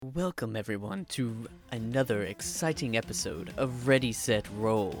Welcome everyone to another exciting episode of Ready Set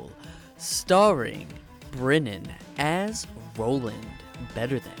Roll, starring Brennan as Roland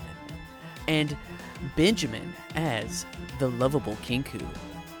Better Than, and Benjamin as the lovable Kinku.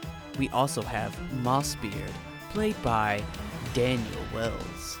 We also have Mossbeard, played by Daniel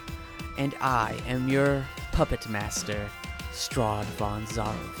Wells, and I am your puppet master, Strahd von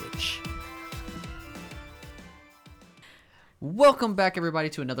Zarovich. Welcome back,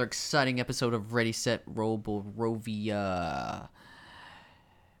 everybody, to another exciting episode of Ready, Set, Roll, Borovia.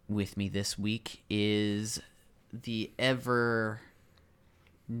 With me this week is the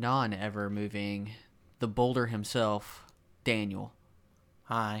non-ever moving, the boulder himself, Daniel.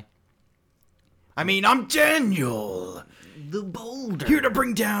 Hi. I'm Daniel! The boulder. Here to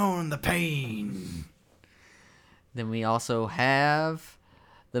bring down the pain. Then we also have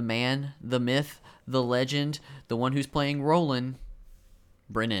the man, the myth, the legend, the one who's playing Roland,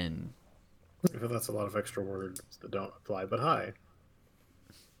 Brennan. That's a lot of extra words that don't apply, but hi.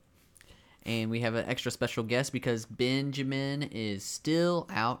 And we have an extra special guest because Benjamin is still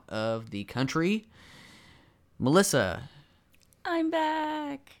out of the country. Melissa. I'm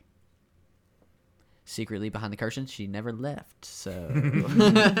back. Secretly behind the curtain, she never left, so...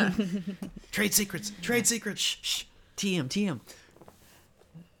 Trade secrets! Trade secrets! Shh! TM.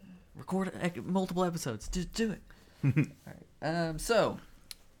 Record multiple episodes. Just do it. All right. So,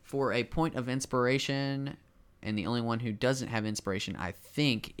 for a point of inspiration, and the only one who doesn't have inspiration, I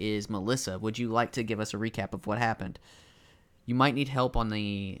think, is Melissa. Would you like to give us a recap of what happened? You might need help on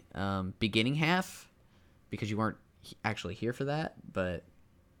the beginning half, because you weren't actually here for that, but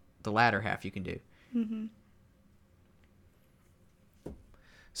the latter half you can do. Mm-hmm.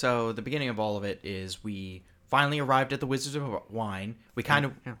 So, the beginning of all of it is we finally arrived at the Wizards of Wine. We kind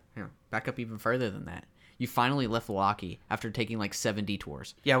of... Back up even further than that. You finally left Loki after taking like 7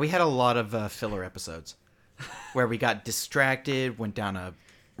 detours. Yeah, we had a lot of filler episodes where we got distracted, went down a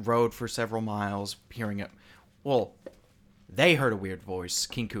road for several miles, hearing it. Well, they heard a weird voice,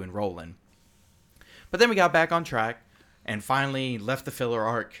 Kinku and Roland. But then we got back on track and finally left the filler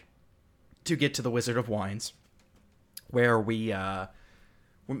arc to get to the Wizard of Wines, where we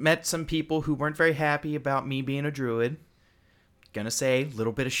met some people who weren't very happy about me being a druid. Gonna say, a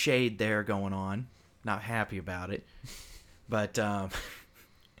little bit of shade there going on. Not happy about it. But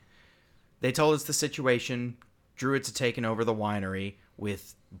they told us the situation. Druids had taken over the winery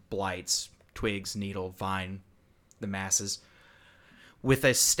with blights, twigs, needle, vine, the masses, with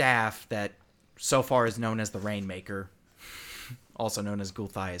a staff that so far is known as the Rainmaker, also known as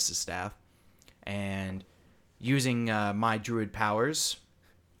Gulthias' staff. And using my druid powers,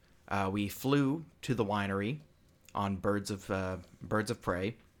 we flew to the winery on birds of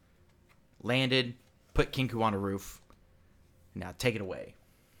prey, landed, put Kinku on a roof. Now take it away.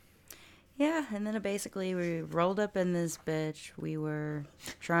 Yeah, and then basically we rolled up in this bitch. We were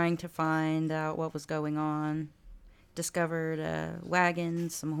trying to find out what was going on. Discovered a wagon,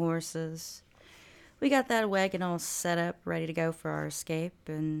 some horses. We got that wagon all set up, ready to go for our escape,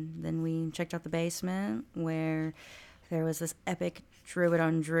 and then we checked out the basement where there was this epic druid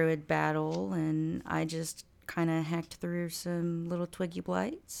on druid battle, and I just kind of hacked through some little twiggy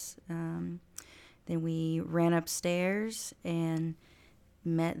blights. Then we ran upstairs and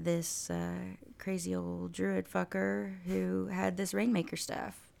met this crazy old druid fucker who had this Rainmaker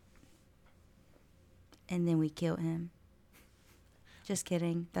staff. And then we killed him. Just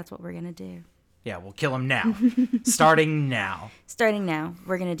kidding. That's what we're going to do. Yeah, we'll kill him now. Starting now. Starting now.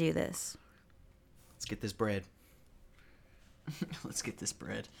 We're going to do this. Let's get this bread. Let's get this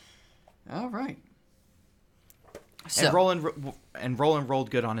bread. All right. So, And Roland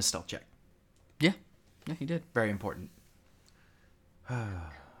rolled good on his stealth check. Yeah, he did. Very important.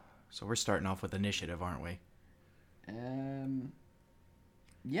 So we're starting off with initiative, aren't we?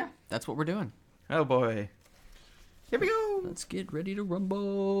 Yeah, that's what we're doing. Oh boy. Here we go. Let's get ready to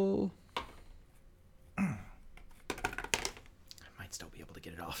rumble. I might still be able to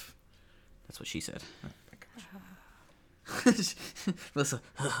get it off. That's what she said. Oh, my gosh. Listen.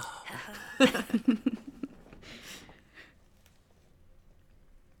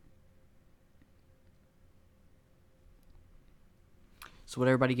 So what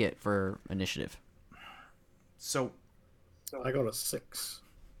everybody get for initiative? So I got a 6.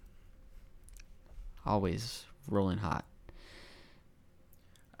 Always rolling hot.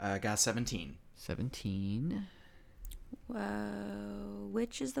 I got 17. 17. Whoa.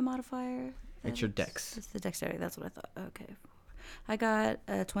 Which is the modifier? It's your dex. It's the dexterity. That's what I thought. Okay. I got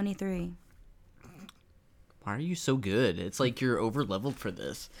 23. Why are you so good? It's like you're over leveled for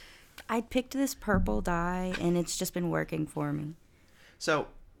this. I picked this purple dye, and it's just been working for me. So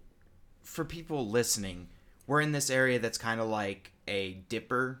for people listening, we're in this area that's kind of like a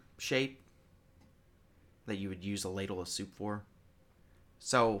dipper shape that you would use a ladle of soup for.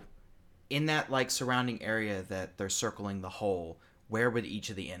 So, in that like surrounding area that they're circling the hole, where would each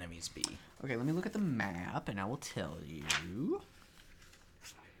of the enemies be? Okay, let me look at the map and I will tell you.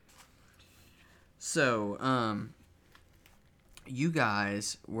 So, you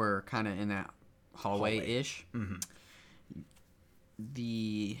guys were kind of in that hallway-ish. Mm-hmm.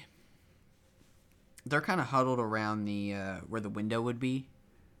 They're kind of huddled around the where the window would be.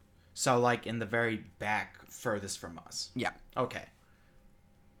 So, like in the very back, furthest from us. Yeah. Okay.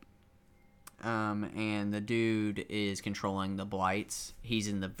 And the dude is controlling the blights. He's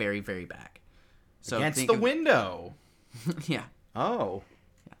in the very, very back. So Against think the of- window. Yeah. Oh.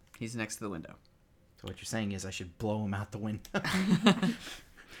 Yeah. He's next to the window. So what you're saying is I should blow him out the window. I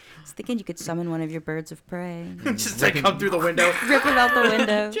was thinking you could summon one of your birds of prey. Just to come through the window. Rip it out the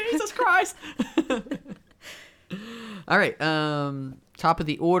window. Jesus Christ. All right. Top of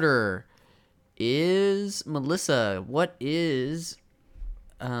the order is Melissa. What is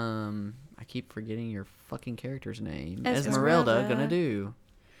I keep forgetting your fucking character's name. Esmeralda gonna do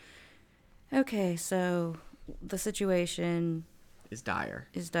Okay, so the situation is dire.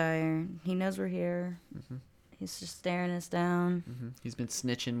 is dire. He knows we're here. Mm-hmm. He's just staring us down. Mm-hmm. He's been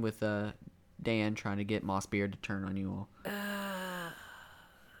snitching with Dan, trying to get Mossbeard to turn on you all.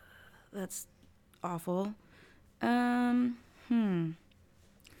 That's awful. I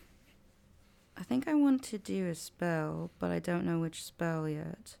think I want to do a spell, but I don't know which spell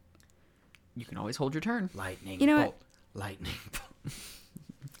yet. You can always hold your turn. Lightning You know bolt. Lightning bolt.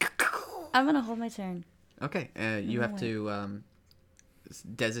 I'm gonna hold my turn. Okay. You No have way. to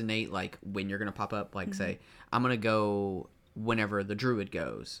designate like when you're gonna pop up. Like say, I'm gonna go whenever the druid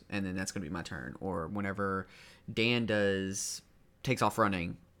goes, and then that's gonna be my turn. Or whenever Dan takes off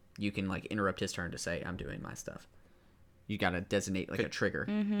running, you can like interrupt his turn to say I'm doing my stuff. You gotta designate like a trigger.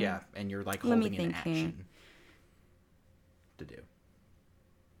 Yeah, and you're like Let me holding an think here. action to do.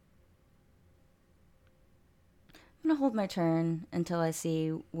 I'm gonna hold my turn until I see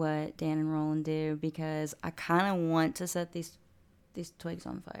what Dan and Roland do because I kind of want to set these twigs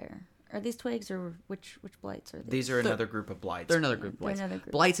on fire. Are these twigs or which blights are these? These are another group of blights. They're another group of They're blights. another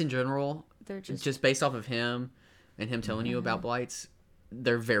group. Blights in general, They're just based off of him and him telling you about blights,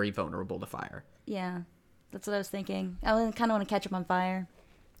 they're very vulnerable to fire. Yeah, that's what I was thinking. I kind of want to catch them on fire.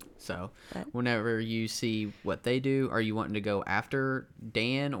 So, But- whenever you see what they do, are you wanting to go after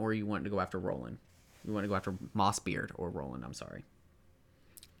Dan or are you wanting to go after Roland? You want to go after Mossbeard or Roland, I'm sorry.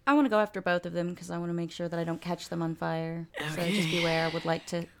 I want to go after both of them because I want to make sure that I don't catch them on fire. So just beware. I would like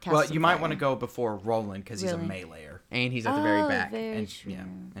to cast Well, some you might fire. want to go before Roland because he's a Really? meleer. And he's at the very Oh, back. very And true. yeah,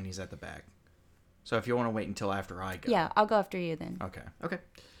 and he's at the back. So if you want to wait until after I go. Yeah, I'll go after you then. Okay. Okay.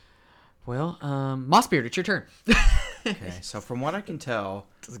 Well, Mossbeard, it's your turn. Okay. So from what I can tell,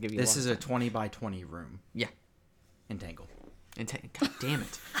 Doesn't give you this long is a 20 by 20 room. Yeah. Entangle. God damn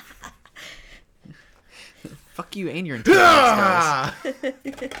it. Fuck you and your intelligence, guys.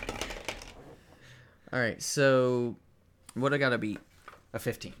 All right, so what I gotta beat? A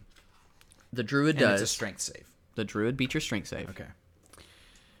 15. The druid And does. it's a strength save. The druid beat your strength save. Okay.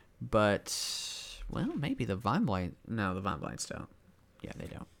 But, well, maybe the Vine Blight. No, the Vine Blights don't. Yeah, they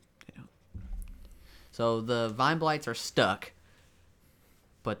don't. They don't. So the Vine Blights are stuck,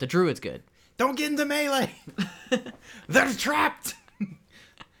 but the druid's good. Don't get into melee. They're trapped.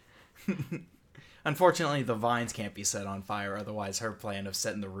 Unfortunately, the vines can't be set on fire. Otherwise, her plan of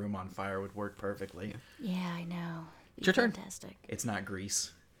setting the room on fire would work perfectly. Yeah, I know. It's your turn. Fantastic. It's not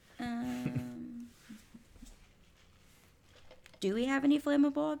grease. Do we have any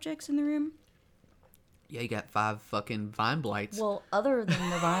flammable objects in the room? Yeah, you got 5 fucking Vine Blights. Well, other than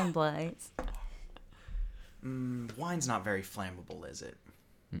the vine blights. Wine's not very flammable, is it?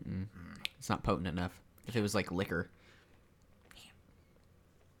 It's not potent enough. If it was like liquor.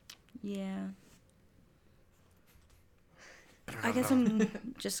 Yeah. I guess I'm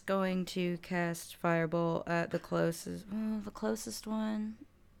just going to cast Firebolt at the closest one.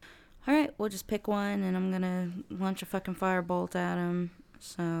 All right, we'll just pick one, and I'm gonna launch a fucking Firebolt at him.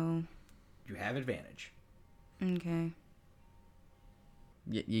 So, You have advantage. okay.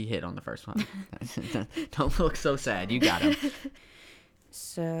 You hit on the first one. Don't look so sad. You got him.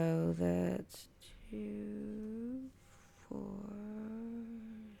 So that's 2, 4,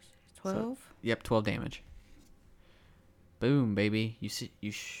 12. Yep, 12 damage. Boom, baby.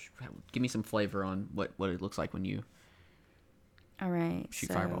 Give me some flavor on what it looks like when you All right. shoot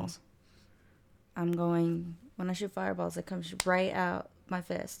so fireballs. when I shoot fireballs, it comes right out my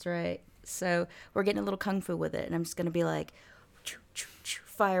fist, right? So we're getting a little kung fu with it, and I'm just gonna be like, choo, choo, choo,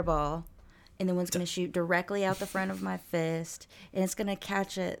 fireball, and the one's going to shoot directly out the front of my fist, and it's going to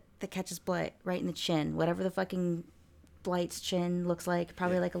catch it. That catches Blight right in the chin, whatever the fucking Blight's chin looks like.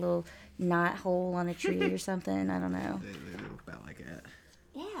 Probably like a little knot hole on a tree or something. I don't know. They look about like that.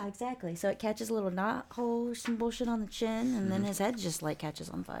 Yeah, exactly. So it catches a little knot hole or some bullshit on the chin, and then his head just like catches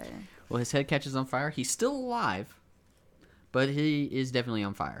on fire. Well, his head catches on fire. He's still alive, but he is definitely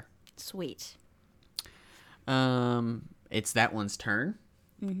on fire. Sweet. It's that one's turn.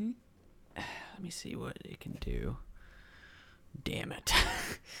 Mm-hmm. Let me see what it can do. Damn it.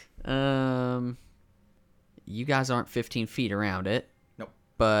 You guys aren't 15 feet around it. Nope.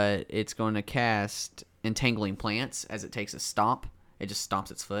 But it's going to cast Entangling Plants as it takes a stomp. It just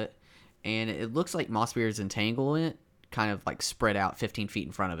stomps its foot. And it looks like Mossbeard is entangling it, kind of like spread out 15 feet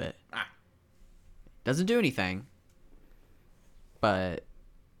in front of it. Doesn't do anything, but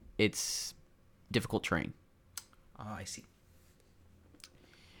it's difficult terrain. Oh, I see.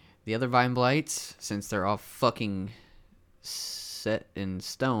 The other Vine Blights, since they're all fucking set in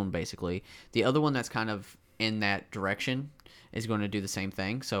stone, basically, the other one that's kind of in that direction is going to do the same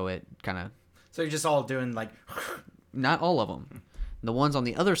thing. So it kind of... So you're just all doing like... Not all of them. The ones on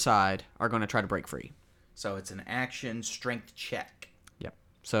the other side are going to try to break free. So it's an action strength check. Yep.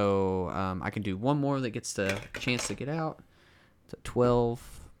 So I can do one more that gets the chance to get out. It's a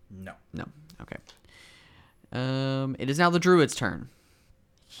 12. No. No. Okay. It is now the Druid's turn.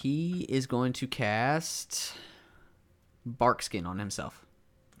 He is going to cast Barkskin on himself.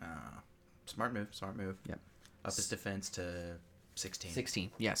 Smart move. Smart move. Yep. Up his defense to 16.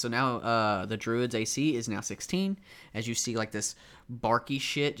 16. Yeah, so now the Druid's AC is now 16. As you see, like, this barky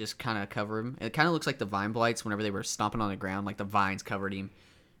shit just kind of cover him. It kind of looks like the Vine Blights whenever they were stomping on the ground. Like, the vines covered him.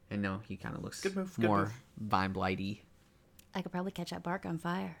 And now he kind of looks Good move, good more move. Vine Blighty. I could probably catch that bark on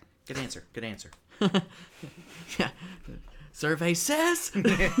fire. Good answer. Good answer. Yeah. Survey says.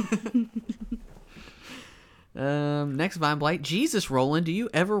 Next Vine Blight. Jesus, Roland, do you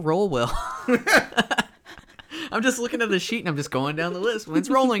ever roll well? I'm just looking at the sheet and I'm just going down the list. When's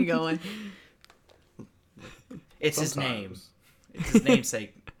Roland going? It's his name. It's his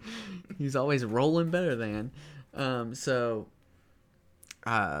namesake. He's always rolling better than. The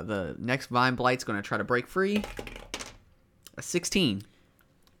next Vine Blight's going to try to break free. A 16.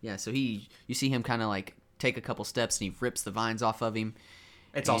 Yeah, so you see him kind of like take a couple steps and he rips the vines off of him.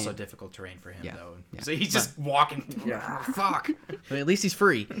 It's also difficult terrain for him, Yeah, though. yeah. So he's just walking. Yeah. Fuck. But at least he's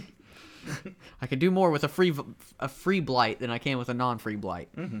free. I can do more with a free blight than I can with a non-free blight.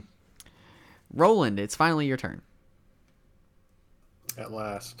 Mm-hmm. Roland, it's finally your turn. At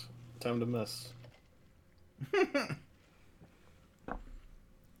last. Time to miss.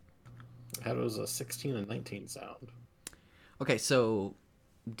 How does a 16 and 19 sound? Okay, so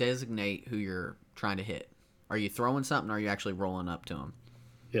designate who you're trying to hit. Are you throwing something or are you actually rolling up to him?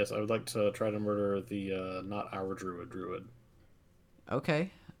 Yes, I would like to try to murder the not our druid.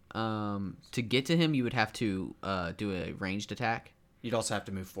 Okay. To get to him, you would have to do a ranged attack. You'd also have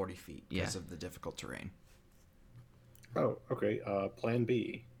to move 40 feet because Yeah. of the difficult terrain. Oh, okay. Plan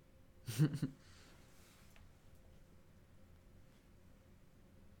B.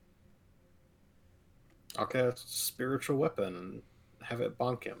 I'll cast Spiritual Weapon and have it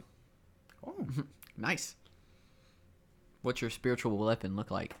bonk him. Oh. Nice. What's your spiritual weapon look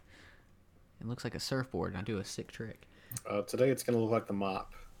like? It looks like a surfboard, and I do a sick trick. Today it's going to look like the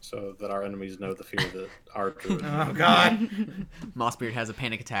mop, so that our enemies know the fear that our druid. Oh, God. Mossbeard has a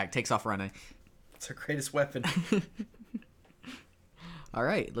panic attack, takes off running. It's our greatest weapon. All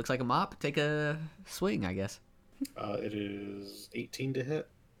right, looks like a mop. Take a swing, I guess. It is 18 to hit.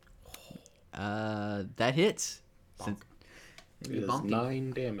 That hits. Bonk. It is bonky.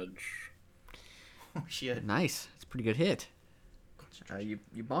 9 damage. Oh, shit. Nice. It's a pretty good hit. You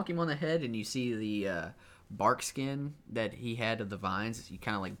bonk him on the head, and you see the bark skin that he had of the vines. You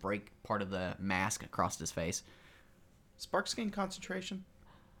kind of like break part of the mask across his face. Spark skin concentration?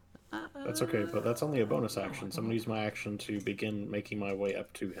 That's okay, but that's only a bonus action. So I'm going to use my action to begin making my way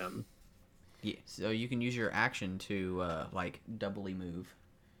up to him. Yeah, so you can use your action to like doubly move.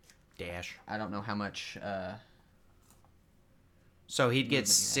 Dash. I don't know how much. So he'd get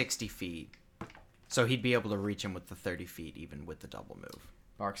 60 feet. So he'd be able to reach him with the 30 feet, even with the double move.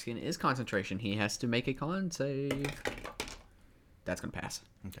 Barkskin is concentration. He has to make a con save. That's gonna pass.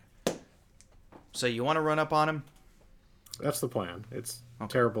 Okay. So you want to run up on him? That's the plan. It's a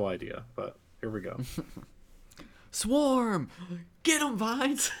terrible idea, but here we go. Swarm! Get him,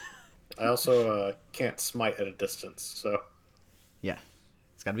 Vines! I also can't smite at a distance, so Yeah.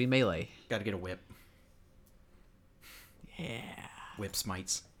 It's gotta be melee. Got to get a whip. Yeah. Whip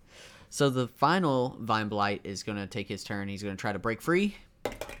smites. So the final Vine Blight is gonna take his turn. He's gonna try to break free.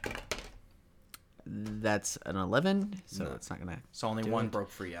 That's an 11, so it's not gonna. So only one broke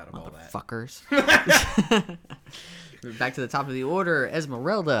free out of all that. Fuckers. Back to the top of the order,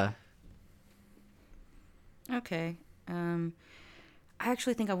 Esmeralda. Okay. I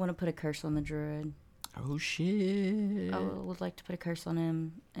actually think I want to put a curse on the druid. Oh shit. I would like to put a curse on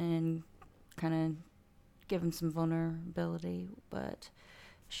him and kind of give him some vulnerability, but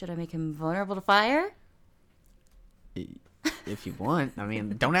should I make him vulnerable to fire? If you want, I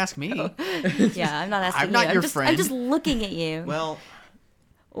mean, don't ask me. Yeah, I'm not asking I'm not you. your I'm friend. just looking at you. Well,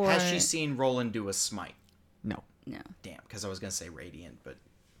 or... has she seen Roland do a smite? No, No. Damn, because I was gonna say radiant, but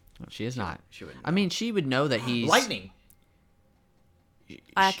she is not. she wouldn't. I mean, she would know that he's lightning.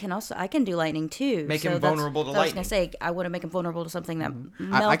 I can do lightning too. Make him so that's- vulnerable to I was lightning. gonna say I want to make him vulnerable to something that I can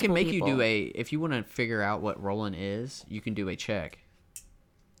multiple make people- you do a. If you want to figure out what Roland is, you can do a check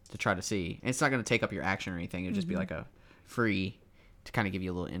to try to see. And it's not going to take up your action or anything. It'll just be like a free to kind of give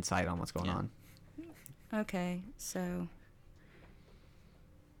you a little insight on what's going on. Okay, so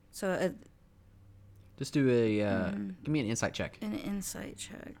Just do a. Give me an insight check an insight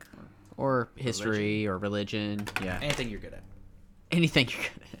check. or history or religion. Yeah, Anything you're good at. anything you're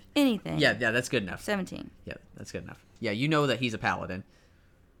good at. Anything. Yeah, that's good enough. 17. Yeah, that's good enough. Yeah, you know that he's a paladin.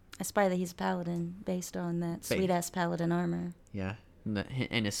 I spy that he's a paladin based on that sweet ass paladin armor. Yeah,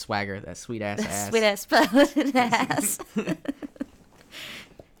 and his swagger, that sweet ass ass. Sweet ass paladin ass.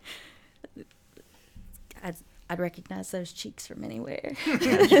 I'd recognize those cheeks from anywhere.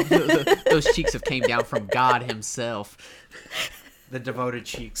 Those cheeks have came down from God himself. The devoted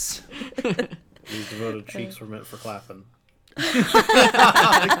cheeks. These devoted cheeks were meant for clapping.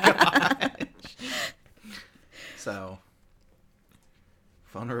 So,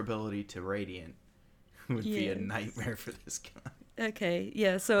 vulnerability to radiant would be a Yes. nightmare for this guy. Okay,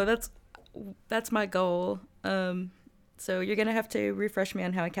 yeah, so that's my goal. So you're gonna have to refresh me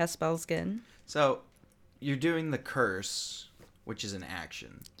on how I cast spells again. So, you're doing the curse, which is an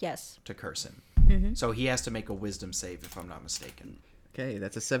action Yes. to curse him. So he has to make a wisdom save, if I'm not mistaken. Okay,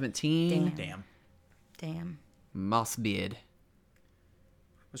 that's a 17. Damn. Mossbeard.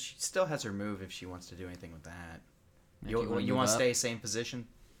 Well, she still has her move if she wants to do anything with that. If You, you wanna you move want to up. stay same position?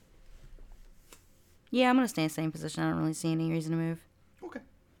 Yeah, I'm gonna stay in the same position. I don't really see any reason to move. Okay.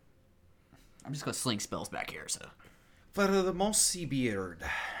 I'm just gonna sling spells back here, so. For the Mossy Beard,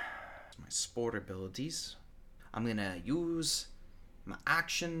 my sport abilities, I'm gonna use my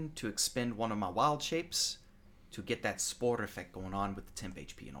action to expend one of my wild shapes to get that sport effect going on with the temp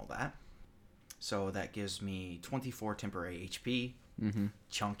HP and all that. So that gives me 24 temporary HP,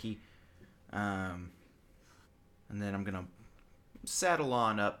 chunky. And then I'm gonna saddle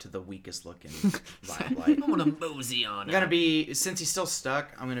on up to the weakest looking Vine Blight. I'm gonna mosey on I'm gonna be, since he's still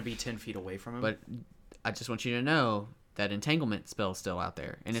stuck, I'm gonna be 10 feet away from him. But I just want you to know that entanglement spell's still out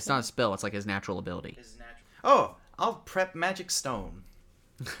there. And it's not a spell, it's like his natural ability. Oh, I'll prep magic stone.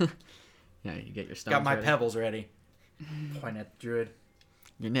 Yeah, you get your stones Got my ready. pebbles ready. Point at the druid.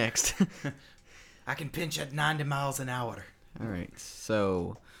 You're next. I can pinch at 90 miles an hour. Alright,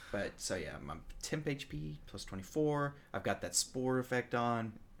 so But, so yeah, my temp HP plus 24. I've got that spore effect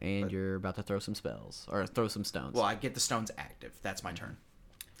on. and But- you're about to throw some spells. Or throw some stones. Well, I get the stones active. That's my turn.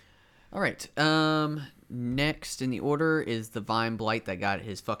 Alright. Next in the order is the Vine Blight that got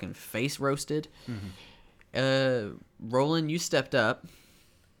his fucking face roasted. Roland, you stepped up.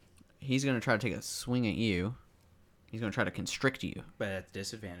 He's gonna try to take a swing at you. He's gonna try to constrict you. But at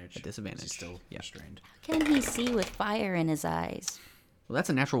disadvantage. At disadvantage, He's still yeah. restrained. Can he see with fire in his eyes? Well, that's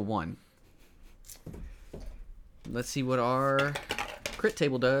a natural 1. Let's see what our crit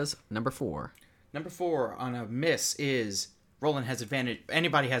table does. Number 4. Number 4 on a miss is Roland has advantage.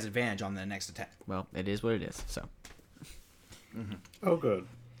 Anybody has advantage on the next attack. Well, it is what it is. So, Oh, good.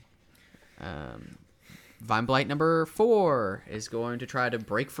 Vine Blight number 4 is going to try to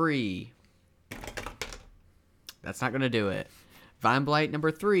break free. That's not going to do it. Vine Blight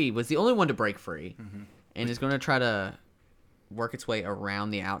number 3 was the only one to break free, and is going to try to work its way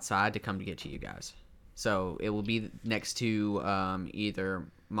around the outside to come to get to you guys. So it will be next to either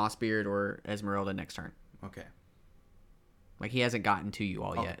Mossbeard or Esmeralda next turn. Okay. Like, he hasn't gotten to you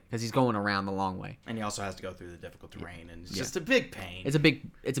all yet because he's going around the long way. And he also has to go through the difficult terrain, and it's just a big pain. It's a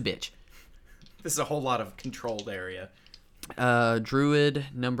bitch. This is a whole lot of controlled area. Druid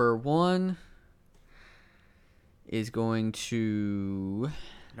number 1 is going to.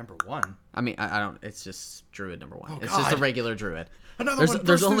 Number 1. I mean, I don't. It's just Druid number 1. Oh, It's just a God. regular Druid. Another one. There's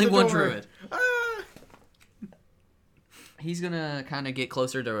burst through only the one door. Druid. Ah! He's gonna kind of get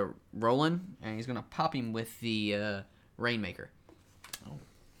closer to Roland, and he's gonna pop him with the Rainmaker. Oh.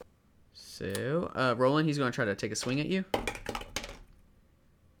 So, Roland, he's gonna try to take a swing at you.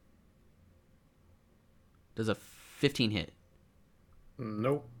 Does a 15 hit?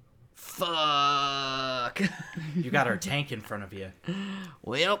 Nope. Fuck. You got our tank in front of you.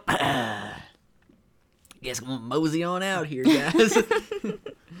 Well, guess I'm gonna mosey on out here, guys.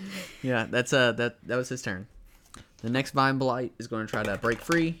 Yeah, that was his turn. The next Vine Blight is going to try to break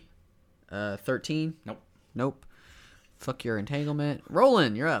free. 13. Nope. Nope. Fuck your entanglement.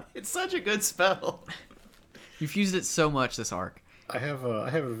 Roland, you're up. It's such a good spell. You've used it so much this arc. I have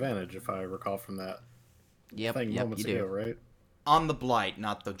advantage if I recall from that Yep, thing yep, moments you ago, do. right? On the blight,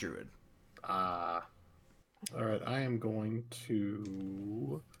 not the druid. All right, I am going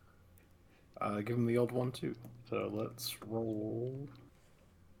to give him the old one too. So let's roll.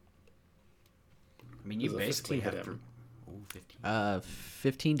 I mean, you Does a basically 15 hit have to. him? Ooh, 15.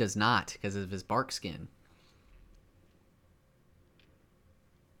 15 does not because of his bark skin.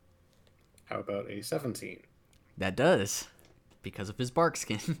 How about a 17? That does because of his bark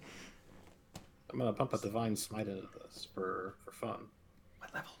skin. I'm gonna pump a divine smite into this for fun.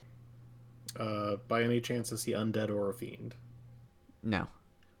 What level? By any chance, is he undead or a fiend? No.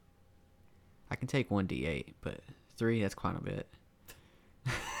 I can take 1d8, but 3, that's quite a bit.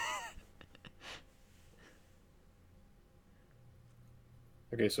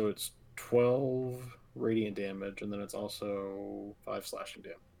 Okay, so it's 12 radiant damage, and then it's also 5 slashing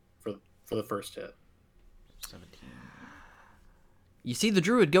damage for the first hit. 17. You see the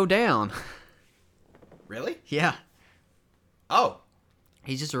druid go down. Really? Yeah. Oh.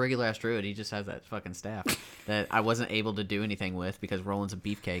 He's just a regular ass druid. He just has that fucking staff that I wasn't able to do anything with because Roland's a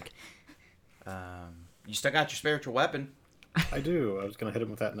beefcake. You still got your spiritual weapon. I do. I was gonna hit him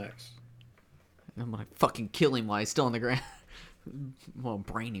with that next. I'm gonna fucking kill him while he's still on the ground. Well,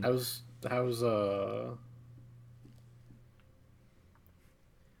 brain him. How's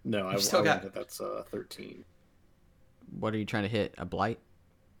No, I still got- won't hit. That's 13. What are you trying to hit? A blight?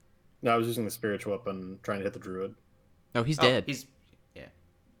 No, I was using the spiritual weapon trying to hit the druid. Oh, he's Oh, dead. He's. Yeah.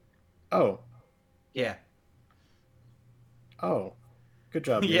 Oh, Yeah. oh, good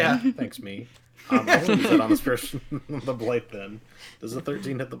job. Ian. Yeah. Thanks, me. I'm going to use that on the spiritual, the blight. Then does the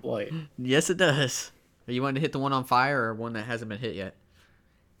 13 hit the blight? Yes, it does. Are you wanting to hit the one on fire or one that hasn't been hit yet?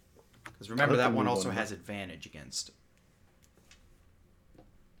 Because remember, I like that the one blue also one. has advantage against.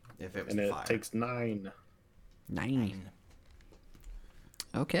 If it was And it fire. takes 9. 9.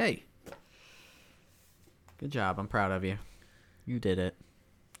 Okay. Good job. I'm proud of you. You did it.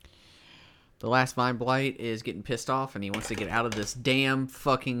 The last Vine Blight is getting pissed off and he wants to get out of this damn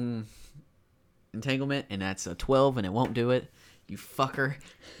fucking entanglement, and that's a 12 and it won't do it. You fucker.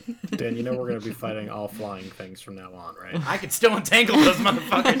 Dan, you know we're going to be fighting all flying things from now on, right? I can still entangle those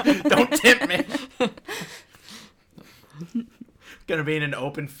motherfuckers. Don't tempt me. Gonna be in an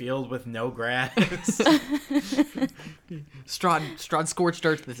open field with no grass. Strahd scorched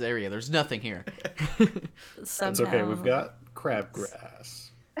earth this area. There's nothing here. Somehow. It's okay. We've got crabgrass.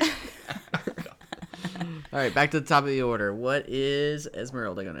 All right, back to the top of the order. What is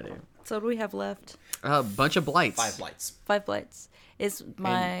Esmeralda going to do? So what do we have left? A bunch of blights. 5 blights. 5 blights. Is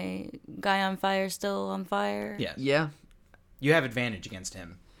my guy on fire still on fire? Yes. Yeah. You have advantage against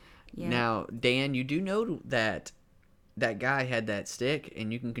him. Yeah. Now, Dan, you do know that that guy had that stick,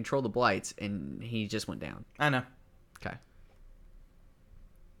 and you can control the blights, and he just went down. I know. Okay.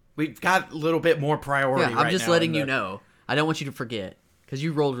 We've got a little bit more priority. Yeah, I'm right just now letting in you the- know. I don't want you to forget, because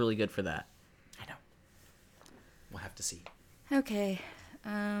you rolled really good for that. I know. We'll have to see. Okay.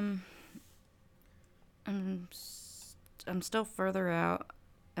 I'm still further out.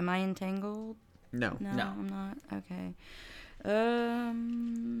 Am I entangled? No. No, No. I'm not. Okay.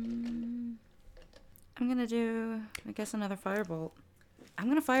 I'm gonna do, I guess, another firebolt. I'm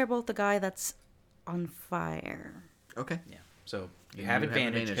gonna firebolt the guy that's on fire. Okay. Yeah. So you You have have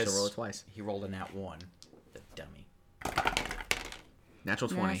advantage advantage to because roll it twice. he rolled a nat 1. The dummy. Natural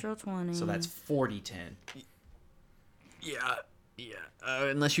 20. Natural 20. So that's 40-10. Yeah. Yeah.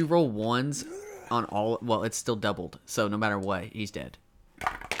 Unless you roll ones on all, well, it's still doubled. So no matter what, he's dead.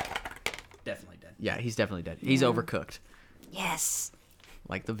 Definitely dead. Yeah, he's definitely dead. He's overcooked, Yes.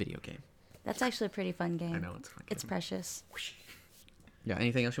 like the video game. That's actually a pretty fun game. I know it's fun. It's precious. Yeah.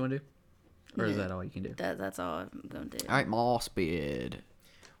 Anything else you want to do, or is that all you can do? That's all I'm gonna do. All right, Moss Beard.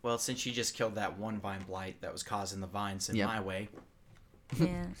 Well, since you just killed that one vine blight that was causing the vines in Yep. my way,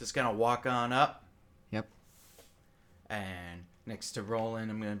 Yeah. just gonna walk on up, Yep. and next to Roland,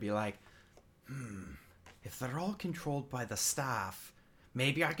 I'm gonna be like, if they're all controlled by the staff,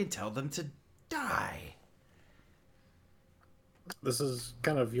 maybe I can tell them to die. This is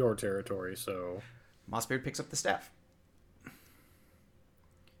kind of your territory, so Mossbeard picks up the staff.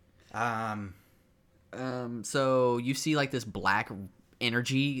 So you see like this black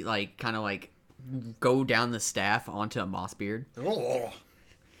energy, like kind of like go down the staff onto a Mossbeard. Oh.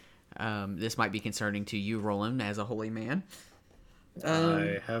 This might be concerning to you, Roland, as a holy man.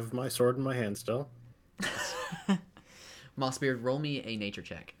 I have my sword in my hand still. Mossbeard, roll me a nature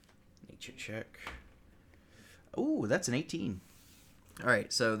check. Nature check. Ooh, that's an 18. All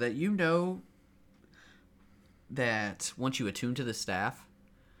right, so that you know that once you attune to the staff,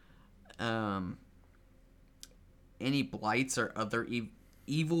 any blights or other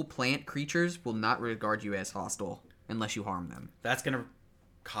evil plant creatures will not regard you as hostile unless you harm them. That's going to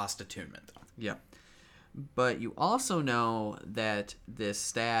cost attunement, though. Yep. But you also know that this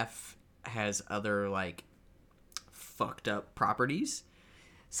staff has other, like, fucked up properties,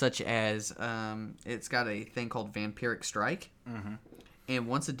 such as it's got a thing called Vampiric Strike. Mm-hmm. And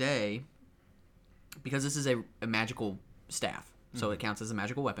once a day, because this is a magical staff, so it counts as a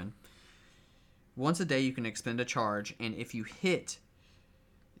magical weapon, once a day you can expend a charge, and if you hit,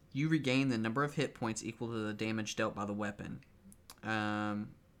 you regain the number of hit points equal to the damage dealt by the weapon.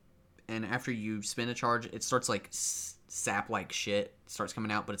 And after you spend a charge, it starts like sap like shit starts coming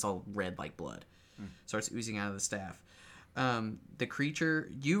out, but it's all red like blood. Starts oozing out of the staff. The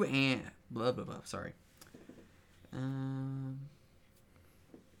creature, you and blah blah blah. Sorry.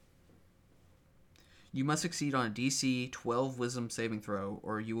 You must succeed on a DC 12 Wisdom saving throw,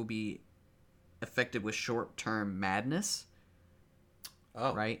 or you will be affected with short-term madness.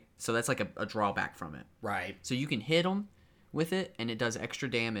 Oh. Right? So that's like a drawback from it. Right. So you can hit them with it, and it does extra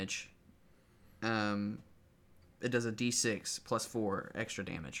damage. It does a D6 plus 4 extra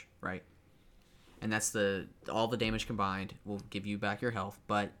damage, right? And that's all the damage combined will give you back your health,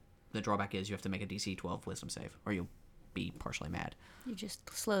 but the drawback is you have to make a DC 12 Wisdom save, or you'll be partially mad. You just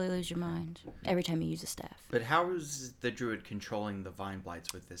slowly lose your mind every time you use a staff. But how is the druid controlling the vine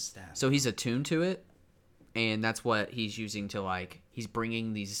blights with this staff? So he's attuned to it, and that's what he's using to, like, he's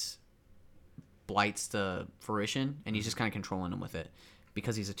bringing these blights to fruition, and he's just kind of controlling them with it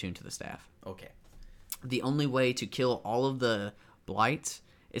because he's attuned to the staff. Okay. The only way to kill all of the blights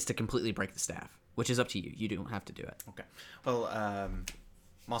is to completely break the staff, which is up to you. You don't have to do it. Okay. Well,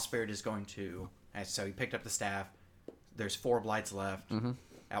 Mossbeard is going to... So he picked up the staff. There's 4 blights left. Mm-hmm.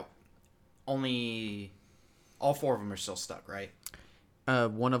 Out. Only... All 4 of them are still stuck, right?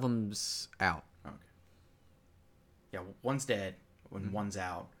 One of them's out. Okay. Yeah, one's dead. When one's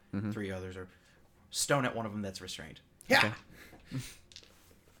out, 3 others are... Stone at one of them that's restrained. Yeah! Okay.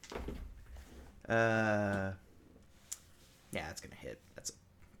 Yeah, it's gonna hit. That's a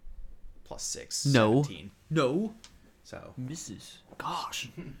plus 6. No. 17. No. So Misses. Gosh.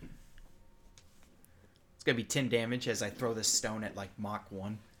 it's gonna be 10 damage as I throw this stone at like Mach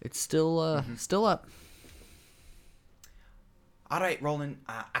 1. It's still still up. All right, Roland.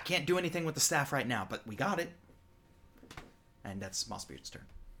 I can't do anything with the staff right now, but we got it. And that's Mossbeard's turn.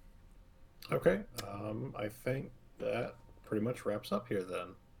 Okay. I think that pretty much wraps up here then.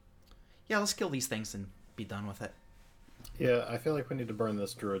 Yeah, let's kill these things and be done with it. Yeah, I feel like we need to burn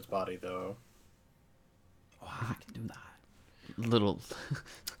this druid's body though. Oh, I can do that. Little does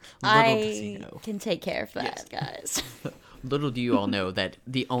he I know. can take care of that, guys. Little do you all know that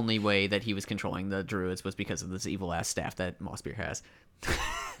the only way that he was controlling the druids was because of this evil ass staff that Mossbeard has.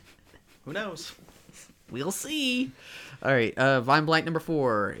 Who knows? We'll see. All right, Vine Blight number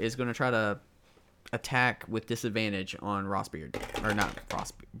 4 is going to try to attack with disadvantage on Rossbeard. Or not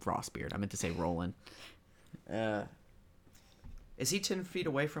Rossbeard. I meant to say Roland. Is he 10 feet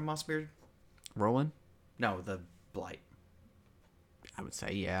away from Mossbeard? Roland? No, the blight. I would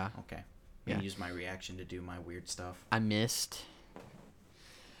say, yeah. Okay. I'm Yeah. gonna use my reaction to do my weird stuff. I missed.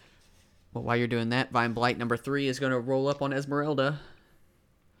 Well, while you're doing that, Vine Blight number 3 is going to roll up on Esmeralda.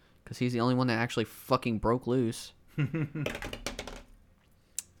 Because he's the only one that actually fucking broke loose.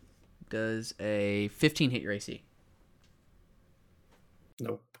 Does a 15 hit your AC?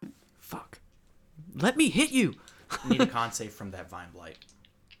 Nope. Fuck. Let me hit you! Need a con save from that vine blight.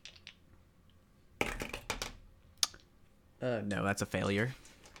 No, that's a failure.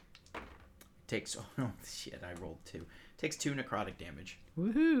 Takes... Oh, shit, I rolled 2. Takes 2 necrotic damage.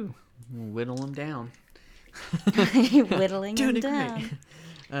 Woohoo! Whittle him down. Whittling him Doing it down.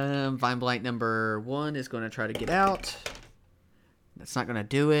 great. Vine Blight number 1 is going to try to get out. That's not going to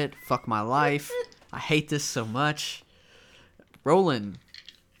do it. Fuck my life. I hate this so much. Roland,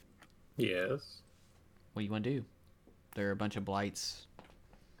 Yes. what do you want to do? There are a bunch of blights.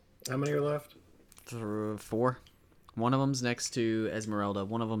 How many are left? 4. One of them's next to Esmeralda.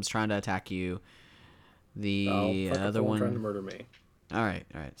 One of them's trying to attack you. The Fuck if other someone one... trying to murder me. All right.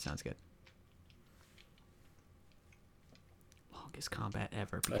 Sounds good. Longest combat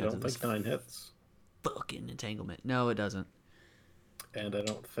ever I because don't of this think 9 hits. fucking entanglement. No, it doesn't. And I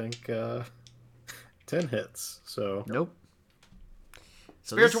don't think 10 hits. So Nope.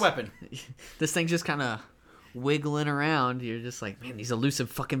 So Spiritual weapon. This thing's just kind of wiggling around. You're just like, man, these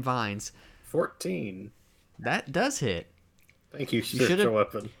elusive fucking vines. 14. That does hit. Thank you, should've- spiritual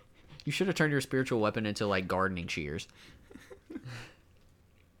weapon. You should have turned your spiritual weapon into like gardening shears.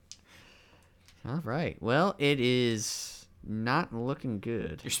 All right. Well, it is not looking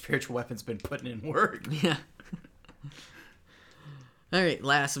good. Your spiritual weapon's been putting in work. Yeah. All right.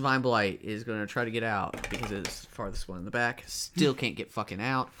 Last Vine Blight is going to try to get out because it's farthest one in the back. Still can't get fucking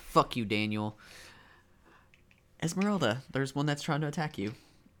out. Fuck you, Daniel. Esmeralda, there's one that's trying to attack you.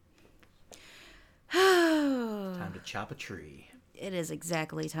 Time to chop a tree. It is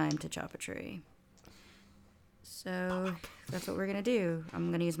exactly time to chop a tree. So that's what we're gonna do.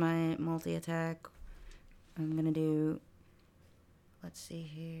 I'm gonna use my multi-attack. I'm gonna do. Let's see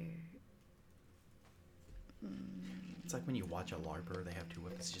here. It's like when you watch a LARPer, they have two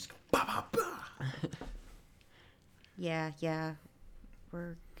weapons, just go bah, bah, bah. Yeah.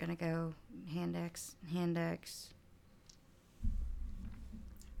 We're gonna go hand axe.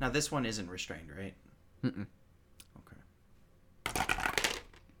 Now this one isn't restrained, right? Mm-mm. Okay.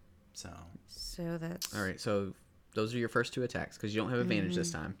 So that's. All right. So those are your first two attacks because you don't have advantage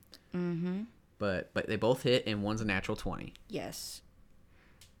this time. Mm-hmm. But they both hit and one's a natural 20. Yes.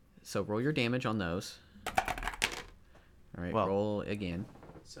 So roll your damage on those. All right. Well- Roll again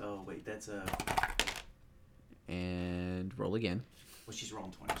So wait, that's and roll again. well, she's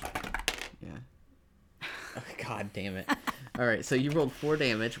rolling 20. Yeah. Oh, God damn it. All right, so you rolled 4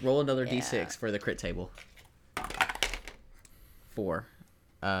 damage. Roll another Yeah. d6 for the crit table. 4.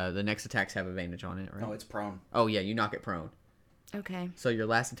 The next attacks have advantage on it, right? No, it's prone. Oh, yeah, you knock it prone. Okay. So your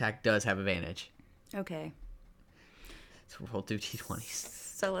last attack does have advantage. Okay. So roll 2 d20s.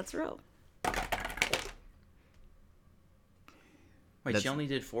 So let's roll. Wait, That's- she only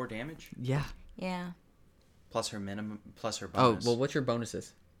did 4 damage Yeah. Yeah. plus her minimum plus her Oh, bonus. well, what's your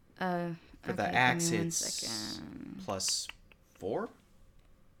bonuses? For the okay, axe, give me one it's second. plus 4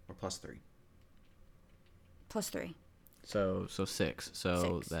 or plus 3. Plus 3. So 6.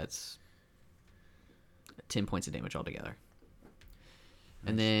 So 6. that's 10 points of damage altogether.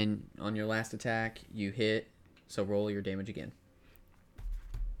 And then on your last attack, you hit. So roll your damage again.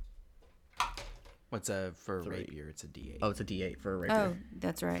 What's for a 3. rapier? It's a D8. Oh, it's a d8 for a rapier. Oh,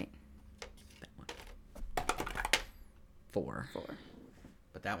 that's right. That one. 4. 4.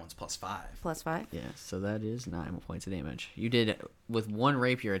 But that one's plus 5. Plus 5. Yeah, so that is 9 points of damage. You did, with one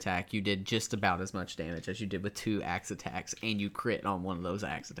rapier attack, you did just about as much damage as you did with 2 axe attacks, and you crit on one of those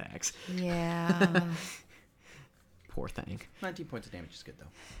axe attacks. Yeah. Poor thing. 19 points of damage is good though.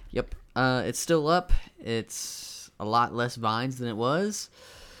 Yep. It's still up. It's a lot less vines than it was.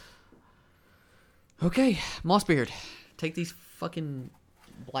 Okay, Mossbeard, take these fucking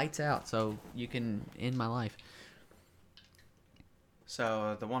blights out so you can end my life.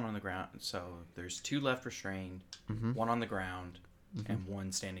 So the one on the ground. So there's 2 left restrained, 1 on the ground, and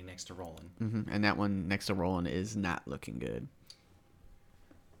 1 standing next to Roland. And that one next to Roland is not looking good.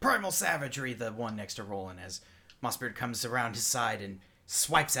 Primal Savagery, the one next to Roland, as Mossbeard comes around his side and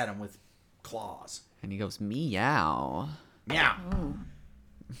swipes at him with claws. And he goes, meow. Meow. Oh.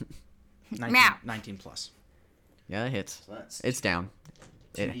 19, Meow. 19 plus. Yeah, that hits. So that's It's down.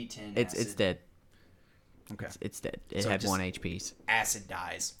 2d10 It's acid. dead. Okay. It's dead. It So had just- 1 HP. Acid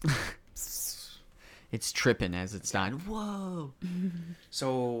dies. It's tripping as it's dying. Whoa.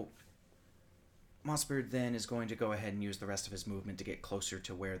 So Mossbeard then is going to go ahead and use the rest of his movement to get closer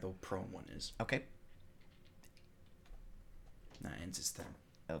to where the prone one is. Okay. That ends his turn.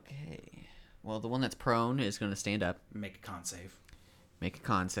 Okay. Well, the one that's prone is going to stand up, Make a con save. make a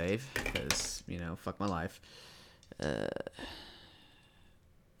con save, because, fuck my life.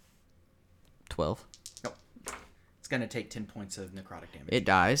 12. Nope. It's going to take 10 points of necrotic damage. It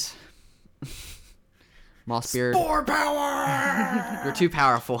dies. Mossbeard, More power! you're too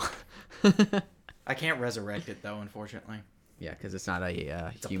powerful. I can't resurrect it, though, unfortunately. Yeah, because it's not a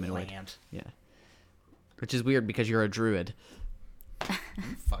It's a humanoid. plant. Yeah. Which is weird because you're a druid. You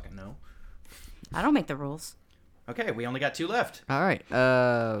fucking know. I don't make the rules. Okay, we only got 2 left. All right.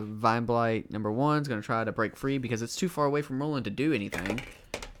 Vine Blight number 1 is going to try to break free because it's too far away from Roland to do anything.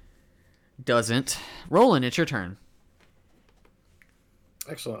 Doesn't. Roland, it's your turn.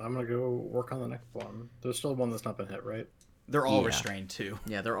 Excellent. I'm gonna go work on the next one. There's still one that's not been hit, right? They're all Yeah. restrained, too.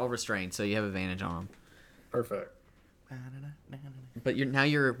 Yeah, they're all restrained, so you have advantage on them. Perfect. But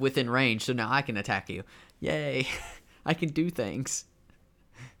you're within range, so now I can attack you. Yay! I can do things.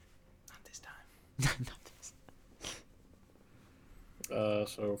 Not this time.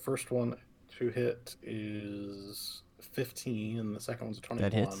 So first one to hit is 15, and the second one's a 21.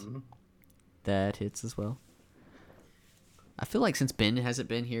 That hits. That hits as well. I feel like since Ben hasn't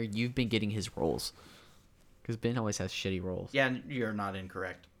been here, you've been getting his rolls. Because Ben always has shitty rolls. Yeah, you're not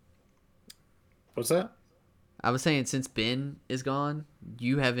incorrect. What's that? I was saying since Ben is gone,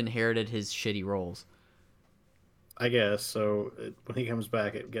 you have inherited his shitty rolls. I guess. So when he comes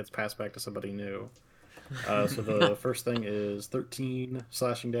back, it gets passed back to somebody new. So the first thing is 13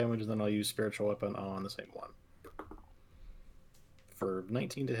 slashing damage, and then I'll use spiritual weapon on the same one. For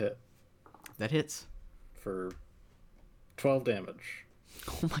 19 to hit. That hits. For 12 damage.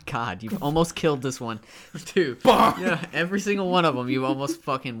 Oh my god, you've almost killed this one. Dude. Yeah, every single one of them, you almost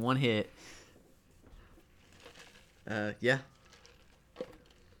fucking one hit. Yeah.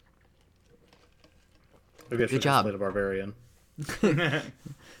 Maybe I should job. play the barbarian. The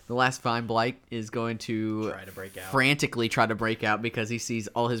last Vine Blight is going to Try to break out. frantically try to break out because he sees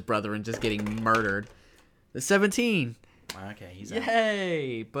all his brethren just getting murdered. The 17. Okay, he's out.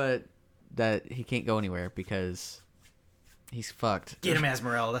 Yay! But that he can't go anywhere because he's fucked. Get him,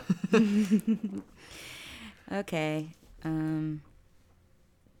 Esmeralda. Okay.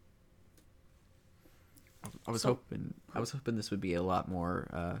 I was hoping this would be a lot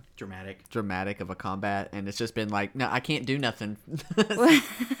more Dramatic. dramatic of a combat, and it's just been like, no, I can't do nothing.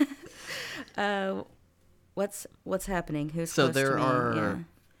 What's happening? Who's So close there to me? are Yeah.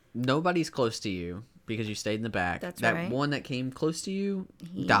 nobody's close to you because you stayed in the back. That's that right. one that came close to you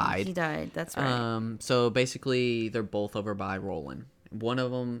He died. He died. That's right. So basically, they're both over by Roland. One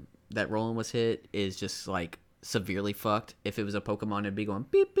of them that Roland was hit is just like severely fucked. If it was a Pokemon, it'd be going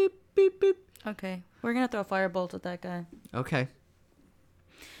beep beep beep beep. Okay, we're gonna throw a firebolt at that guy. Okay.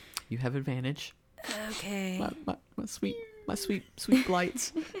 You have advantage. Okay. My sweet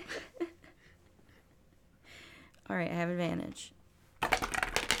blights. All right, I have advantage.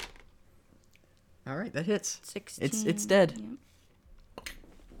 All right, that hits. 16. It's dead. Yep.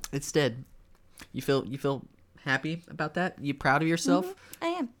 It's dead. You feel happy about that? You proud of yourself I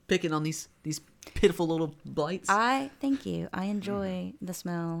am. picking on these pitiful little blights? Thank you. I enjoy the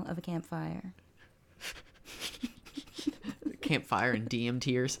smell of a campfire. Campfire and DM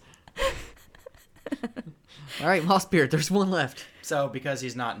tears. All right, Mossbeard, there's one left. So because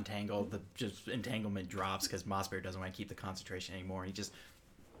he's not entangled, the just entanglement drops because Mossbeard doesn't want to keep the concentration anymore. He just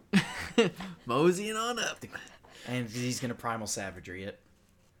Moseying on up. and he's gonna primal savagery it.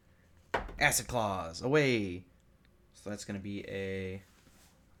 Acid claws away. So that's gonna be a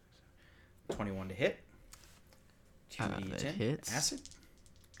 21 to hit. 2d10 that hits. acid.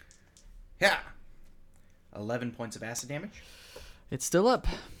 Yeah. 11 points of acid damage. It's still up.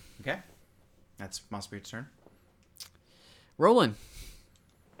 Okay. That's Mossbeard's turn. Rolling.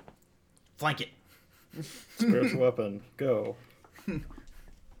 Flank it. Spiritual weapon, go.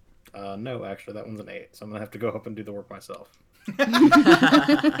 No, actually, that one's an 8, so I'm gonna have to go up and do the work myself.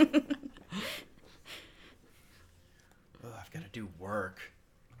 Oh, I've got to do work.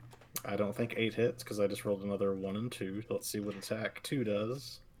 I don't think 8 hits because I just rolled another 1 and 2. Let's see what attack 2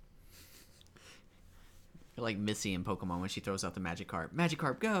 does. You're like Missy in Pokemon when she throws out the Magikarp.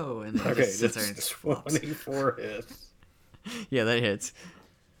 Magikarp, go! And then it Okay, just sits there and this is flops. 24 hits. Yeah, that hits.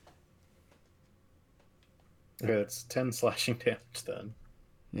 Okay, it's 10 slashing damage then.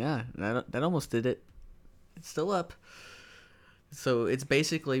 Yeah, that almost did it. It's still up. So it's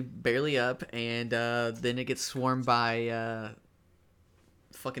basically barely up, and then it gets swarmed by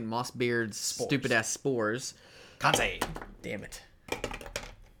fucking Mossbeard's stupid ass spores. Kansei. Damn it.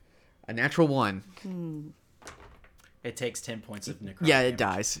 A natural 1. It takes 10 points of necrotic Yeah, it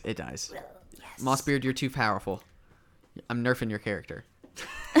damage. dies. It dies. Mossbeard, you're too powerful. I'm nerfing your character.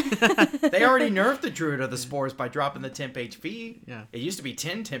 They already nerfed the Druid of the Spores by dropping the temp HP. Yeah. It used to be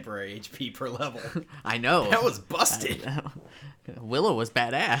 10 temporary HP per level. I know. That was busted. Willow was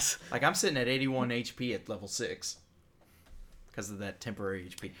badass. Like, I'm sitting at 81 HP at level 6. Because of that temporary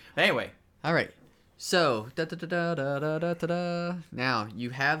HP. Anyway. All right. So, now you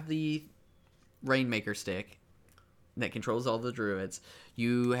have the Rainmaker stick that controls all the druids.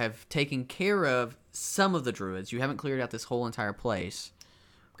 You have taken care of some of the druids. You haven't cleared out this whole entire place.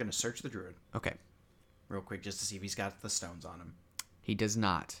 I'm going to search the Druid Okay. real quick just to see if he's got the stones on him. He does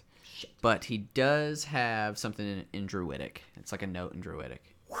not. But he does have something in Druidic. It's like a note in Druidic.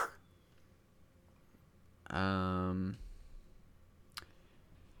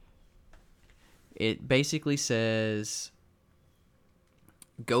 It basically says,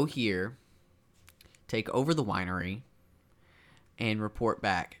 go here, take over the winery, and report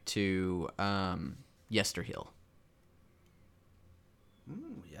back to Yesterhill.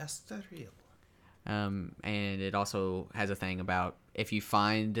 Ooh, yes, that's real. And it also has a thing about if you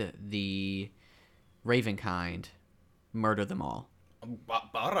find the Ravenkind, murder them all.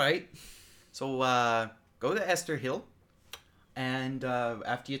 All right. So go to Esther Hill, and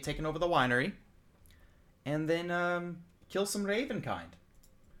after you've taken over the winery, and then kill some Ravenkind,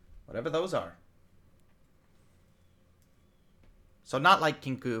 whatever those are. So not like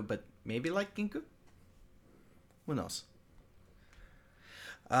Kinku, but maybe like Kinku? Who knows?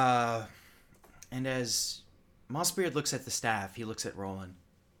 And as Mossbeard looks at the staff, he looks at Roland.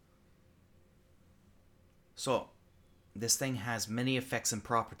 So, this thing has many effects and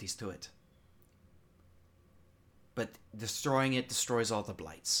properties to it. But destroying it destroys all the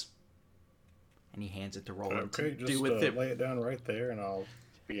blights. And he hands it to Roland Okay, to just do with it. lay it down right there, and I'll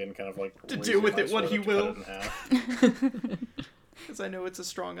begin kind of like To do raising with my it what sword he up to cut will. it in half. Because I know it's a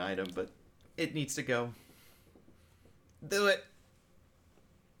strong item, but it needs to go. Do it.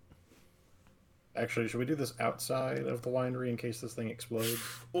 Actually, should we do this outside of the winery in case this thing explodes?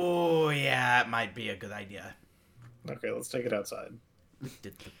 Oh, yeah, it might be a good idea. Okay, let's take it outside.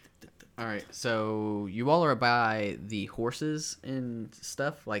 All right, so you all are by the horses and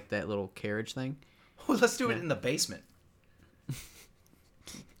stuff, like that little carriage thing. Oh, let's do it in the basement.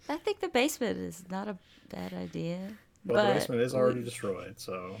 I think the basement is not a bad idea. Well, but the basement is already destroyed,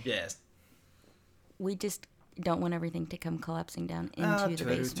 so... Yes. we just don't want everything to come collapsing down into the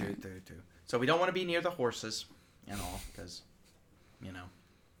basement. So we don't want to be near the horses and all, because, you know.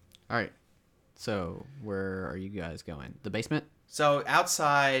 All right, so where are you guys going? The basement? So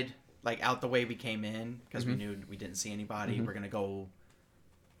outside, like out the way we came in, because we knew we didn't see anybody, we're going to go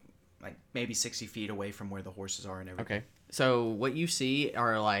like maybe 60 feet away from where the horses are and everything. Okay. So what you see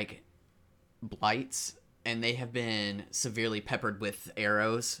are like blights, and they have been severely peppered with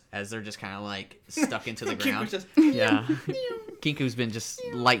arrows as they're just kind of like stuck into the ground. Just, Yeah. Kinku's been just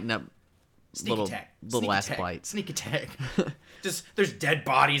lighting up sneak little attack. little Sneak ass attack. blights. Sneak attack. Just, there's dead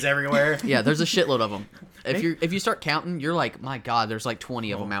bodies everywhere. Yeah, there's a shitload of them. If you start counting, you're like, my God, there's like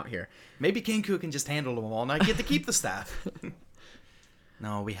 20 of them out here. Maybe Kinku can just handle them all, and I get to keep the staff.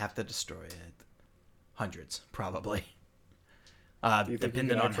 No, we have to destroy it. Hundreds, probably. Do you think you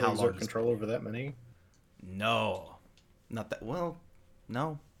Depending can on actually how long. exert it's control over that many? No. Not that. Well,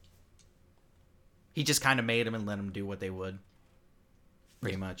 no. He just kind of made them and let them do what they would.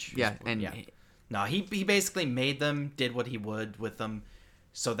 Pretty much. Yeah, and yeah. No, he basically made them, did what he would with them,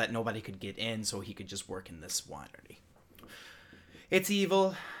 so that nobody could get in, so he could just work in this winery. It's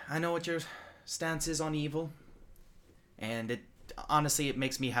evil. I know what your stance is on evil. And it honestly, it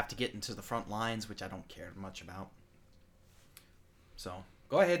makes me have to get into the front lines, which I don't care much about. So,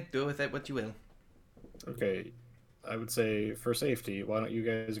 go ahead, do with it what you will. Okay, I would say for safety, why don't you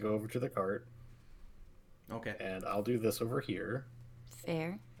guys go over to the cart, Okay. and I'll do this over here,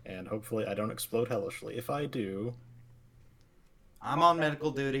 Fair. and hopefully I don't explode hellishly. If I do, I'm on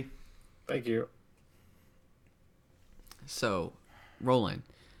medical duty. thank you. so, Roland,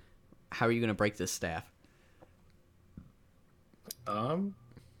 how are you going to break this staff? I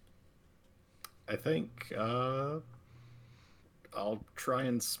think I'll try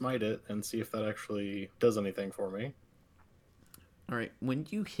and smite it and see if that actually does anything for me. All right, when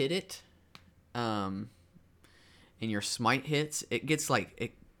you hit it, and your smite hits, it gets like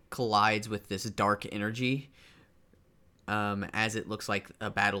it collides with this dark energy. As it looks like a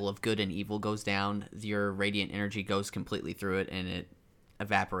battle of good and evil goes down, your radiant energy goes completely through it, and it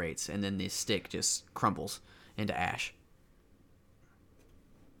evaporates, and then the stick just crumbles into ash.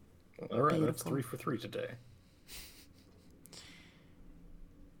 All right, that's Beautiful. 3 for 3 today.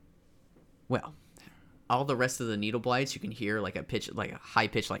 Well, all the rest of the needle blights, you can hear like a high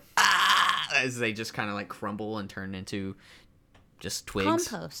pitch, like ah, as they just kind of like crumble and turn into just twigs.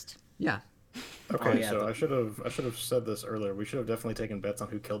 Compost. Yeah. Okay, yeah, so I should have said this earlier. We should have definitely taken bets on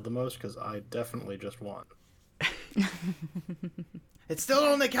who killed the most, because I definitely just won. It still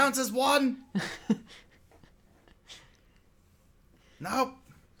only counts as one. Nope.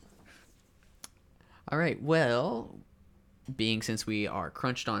 All right. Well, since we are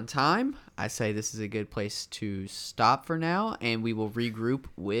crunched on time, I say this is a good place to stop for now, and we will regroup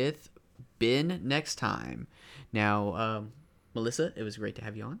with Ben next time. Now, Melissa, it was great to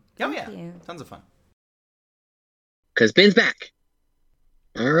have you on. Oh yeah, Thank you. tons of fun. Because Ben's back.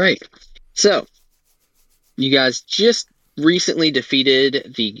 All right. So, you guys just recently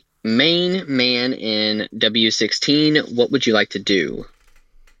defeated the main man in W16. What would you like to do?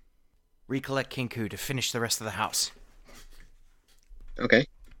 Recollect Kinku to finish the rest of the house. Okay.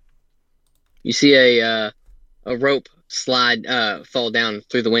 You see a rope fall down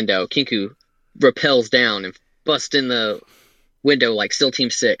through the window. Kinku rappels down and busts in the window like SEAL Team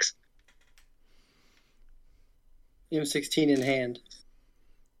 6. M16 in hand.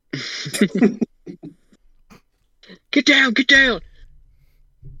 Get down! Get down!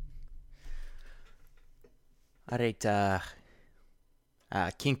 All right,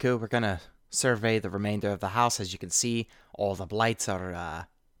 Kinku, we're gonna survey the remainder of the house. As you can see, all the blights are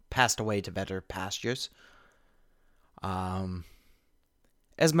passed away to better pastures.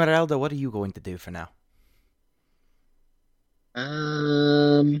 Esmeralda, what are you going to do for now?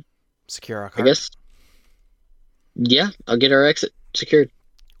 Secure our I cart? guess. Yeah, I'll get our exit secured.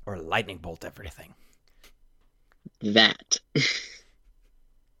 Or lightning bolt everything? That.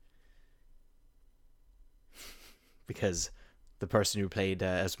 Because the person who played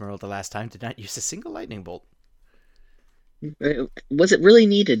Esmeralda last time did not use a single lightning bolt. Was it really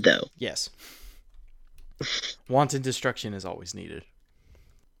needed, though? Yes. Wanton destruction is always needed.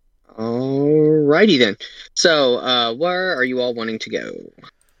 Alrighty then. So, where are you all wanting to go?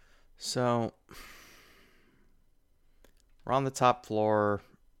 So, we're on the top floor,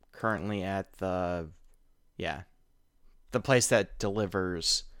 currently at the place that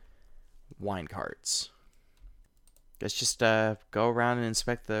delivers wine carts. Let's just go around and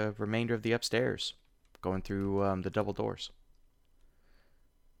inspect the remainder of the upstairs, going through the double doors.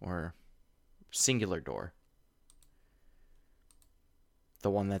 Or singular door. The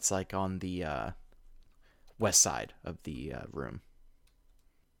one that's like on the west side of the room.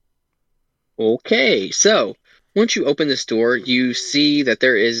 Okay, so once you open this door, you see that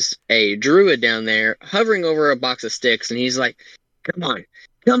there is a druid down there hovering over a box of sticks, and he's like, come on,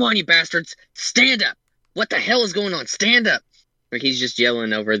 you bastards, stand up! What the hell is going on? Stand up! Like he's just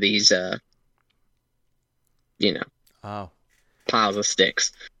yelling over these, Oh, piles of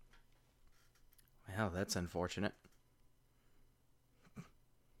sticks. well, that's unfortunate.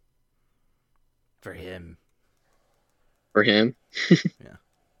 For him. For him. Yeah.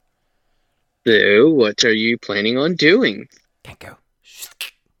 So, what are you planning on doing? Can't go.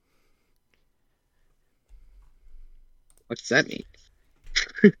 What does that mean?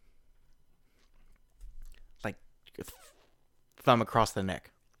 Like, thumb across the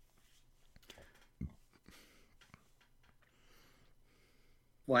neck.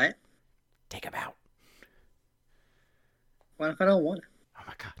 What? Take him out. What if I don't want it? Oh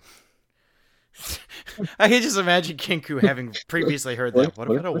my god. I can just imagine Kinku having previously heard that. What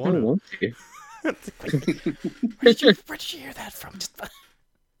if I don't want to? Where did you hear that from?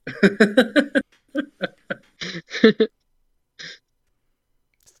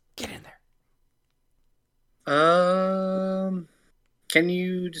 Get in there. Can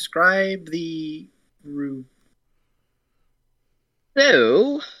you describe the room?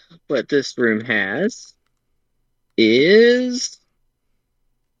 So, what this room has is...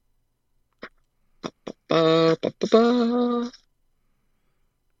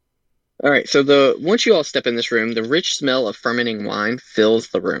 Alright, so once you all step in this room, the rich smell of fermenting wine fills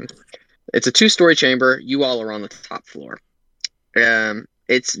the room. It's a 2-story chamber. You all are on the top floor.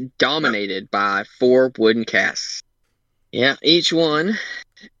 It's dominated by 4 wooden casks. Yeah, each one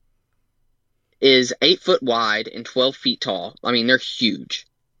is 8 foot wide and 12 feet tall. I mean, they're huge.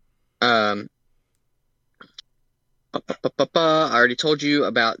 I already told you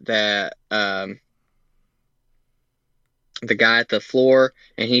about that. The guy at the floor,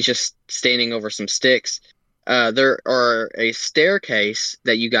 and he's just standing over some sticks. There are a staircase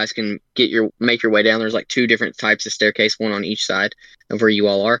that you guys can make your way down. There's like 2 different types of staircase, one on each side of where you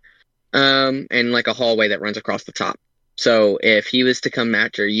all are, and like a hallway that runs across the top. So if he was to come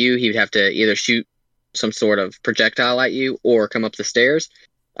after you, he would have to either shoot some sort of projectile at you or come up the stairs,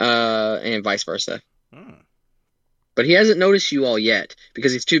 and vice versa. But he hasn't noticed you all yet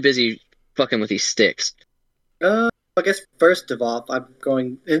because he's too busy fucking with these sticks. I guess first of all, I'm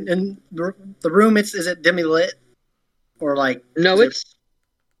going in the room. Is it dimly lit, or like? No, it's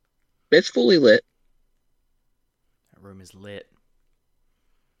fully lit. That room is lit.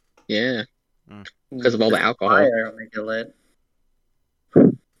 Yeah, because of all the alcohol. Fire make it lit.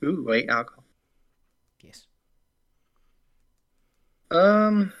 Ooh, wait, alcohol. Yes.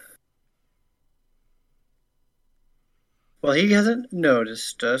 Well, he hasn't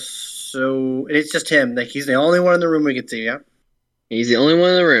noticed us, so it's just him. Like he's the only one in the room we can see. Yeah. He's the only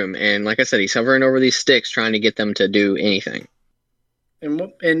one in the room, and like I said, he's hovering over these sticks trying to get them to do anything.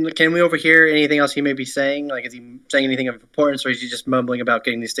 And can we overhear anything else he may be saying? Like, is he saying anything of importance, or is he just mumbling about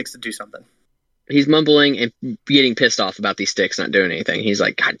getting these sticks to do something? He's mumbling and getting pissed off about these sticks not doing anything. He's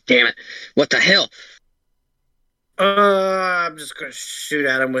like, God damn it, what the hell? I'm just gonna shoot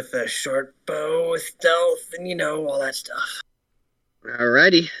at him with a short bow with stealth and all that stuff.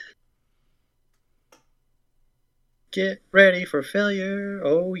 Alrighty. Get ready for failure.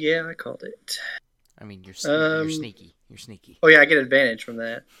 Oh yeah, I called it. I mean, you're sneaky. You're sneaky. Oh yeah, I get advantage from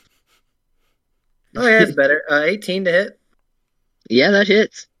that. Oh yeah, it's better. 18 to hit. Yeah, that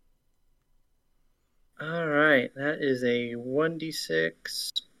hits. All right, that is a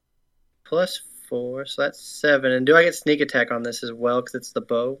 1d6 plus 4, so that's 7. And do I get sneak attack on this as well because it's the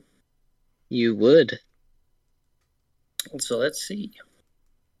bow? You would. So let's see.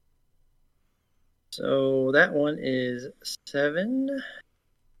 So that one is 7,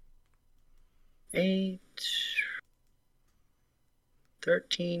 8,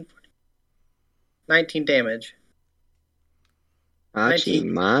 13, 19 damage. Machi,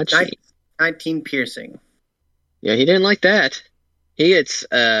 19, machi. 19 piercing. Yeah, he didn't like that. He gets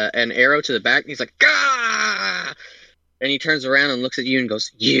an arrow to the back, and he's like, "Gah!" And he turns around and looks at you and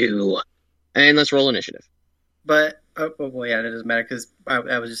goes, "You." And let's roll initiative. But, well, yeah, it doesn't matter because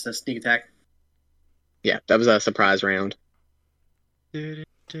I was just a sneak attack. Yeah, that was a surprise round.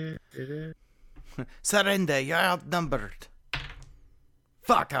 Surrender, you're outnumbered.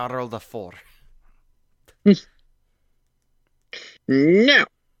 Fuck, I rolled a 4. No.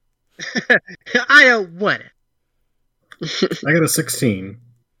 I don't want it. I got a 16.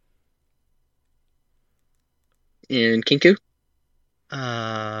 And Kinku?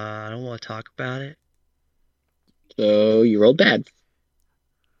 I don't want to talk about it. So you rolled bad.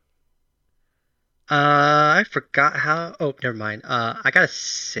 I forgot how. Oh, never mind. I got a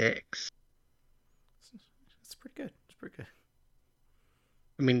 6. That's pretty good. It's pretty good.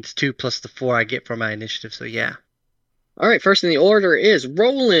 I mean, it's 2 plus the 4 I get for my initiative, so yeah. All right, first in the order is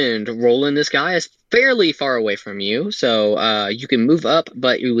Roland. Roland, this guy is fairly far away from you, so you can move up,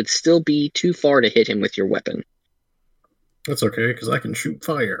 but you would still be too far to hit him with your weapon. That's okay, because I can shoot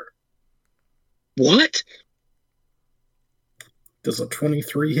fire. What? Does a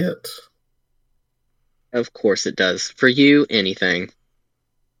 23 hit? Of course it does. For you, anything.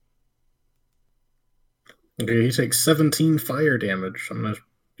 Okay, he takes 17 fire damage. I'm going to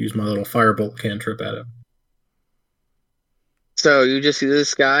use my little firebolt cantrip at him. So you just see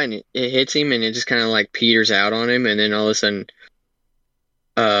this guy, and it hits him, and it just kind of like peters out on him, and then all of a sudden,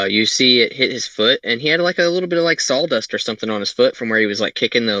 you see it hit his foot, and he had like a little bit of like sawdust or something on his foot from where he was like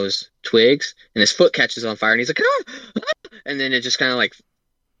kicking those twigs, and his foot catches on fire, and he's like, "Ah! Ah!" And then it just kind of like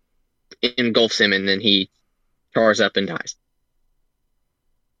engulfs him, and then he chars up and dies.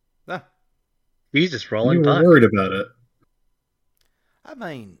 Ah, Jesus, You rolling were buck. worried about it. I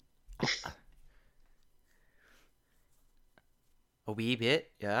mean, a wee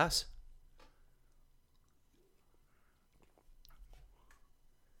bit, yes.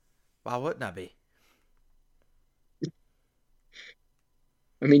 Why wouldn't I be?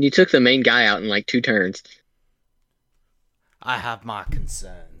 I mean, you took the main guy out in like 2 turns. I have my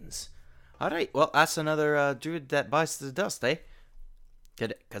concerns. Alright, well, that's another druid that bites the dust, eh?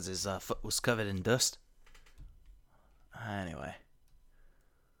 Get it? Because his foot was covered in dust. Anyway.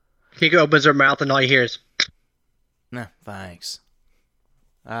 Kiko opens her mouth and all you hear is, No, thanks.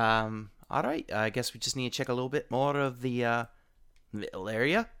 Alright, I guess we just need to check a little bit more of the little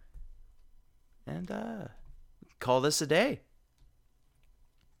area. And, call this a day.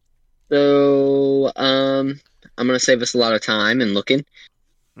 So, I'm gonna save us a lot of time and looking.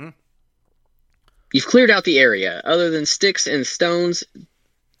 You've cleared out the area. Other than sticks and stones,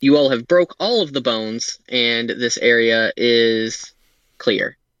 you all have broke all of the bones, and this area is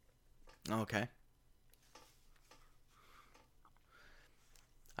clear. Okay.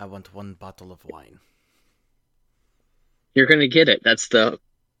 I want 1 bottle of wine. You're gonna get it. That's the...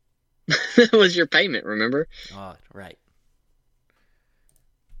 that was your payment, remember? Oh, right.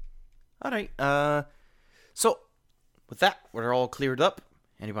 Alright, so, with that, we're all cleared up.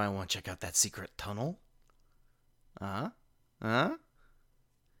 Anybody want to check out that secret tunnel?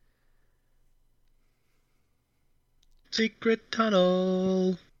 secret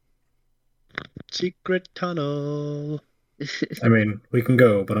tunnel. Secret tunnel. I mean, we can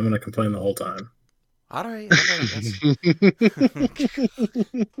go, but I'm going to complain the whole time. Alright, that's...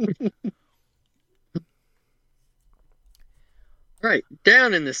 Right,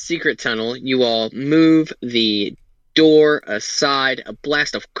 down in the secret tunnel, you all move the door aside. A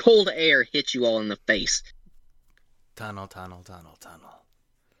blast of cold air hits you all in the face. Tunnel.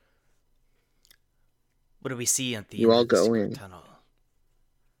 What do we see at the You end all of the go secret in. tunnel?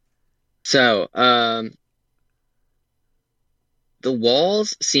 So, the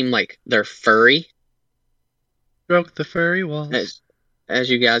walls seem like they're furry Stroke the furry walls. as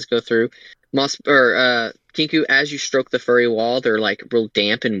you guys go through. Kinku, as you stroke the furry wall, they're like real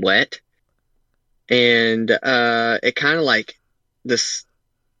damp and wet. And it kind of like this,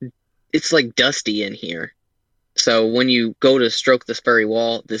 it's like dusty in here. So when you go to stroke this furry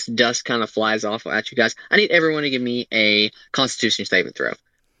wall, this dust kind of flies off at you guys. I need everyone to give me a Constitution saving throw.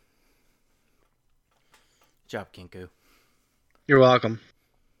 Job, Kinku. You're welcome.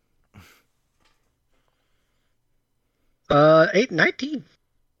 19.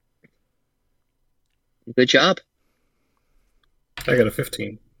 Good job. I got a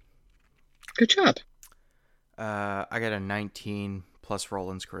 15. Good job. I got a 19 plus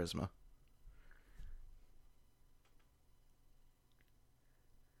Roland's charisma.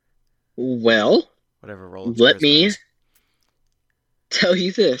 Well, Whatever Roland's let charisma me is. tell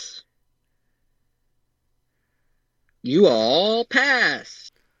you this. You all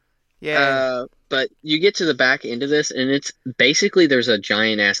pass. Yeah. But you get to the back end of this, and it's basically there's a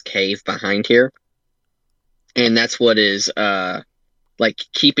giant ass cave behind here, and that's what is like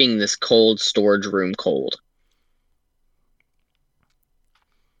keeping this cold storage room cold.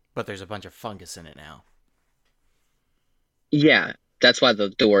 But there's a bunch of fungus in it now. Yeah, that's why the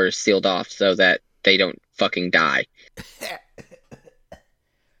door is sealed off so that they don't fucking die.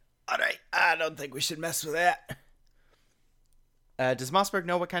 Alright, I don't think we should mess with that. Does Mossberg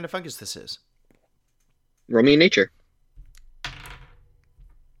know what kind of fungus this is? Roll me in nature.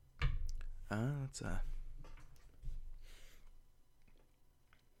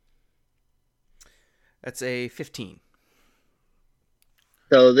 That's a 15.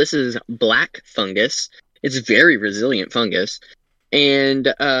 So this is black fungus. It's very resilient fungus.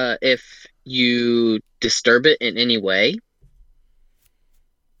 And if you disturb it in any way,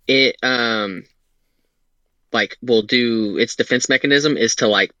 it like will do its defense mechanism is to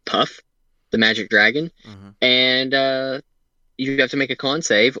like puff the magic dragon. Mm-hmm. And you have to make a con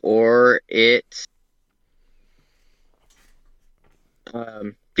save or it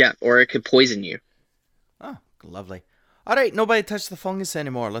or it could poison you. Oh, lovely. Alright, nobody touch the fungus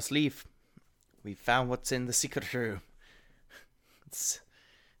anymore. Let's leave. We found what's in the secret room. Let's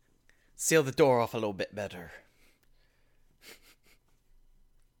seal the door off a little bit better.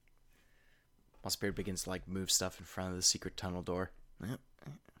 Mossbeard begins to like move stuff in front of the secret tunnel door.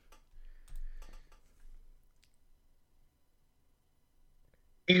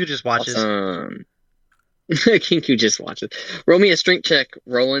 You just watch this. Kinku just watches. Roll me a strength check,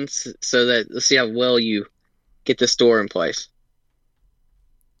 Roland, so that let's see how well you get this door in place.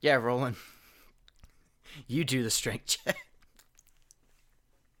 Yeah, Roland. You do the strength check.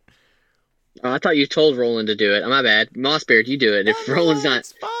 Oh, I thought you told Roland to do it. My bad. Mossbeard, you do it. If Roland's not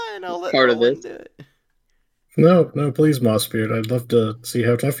it's fine. I'll let part of Roland this. do it. No, please, Mossbeard. I'd love to see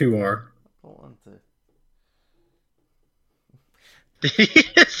how tough you are.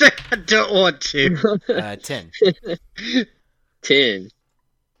 I don't want to. 10. 10.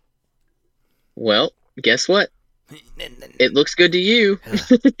 Well, guess what? It looks good to you.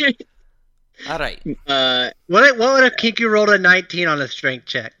 All right. What would if Kinku rolled a 19 on a strength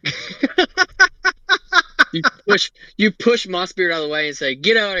check? You push Mossbeard out of the way and say,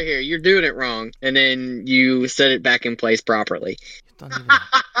 "Get out of here! You're doing it wrong." And then you set it back in place properly.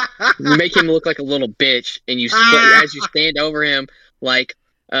 You make him look like a little bitch, and you as you stand over him like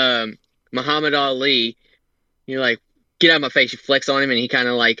Muhammad Ali. You're like, "Get out of my face!" You flex on him, and he kind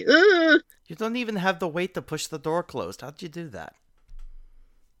of like, "Ugh." You don't even have the weight to push the door closed. How'd you do that?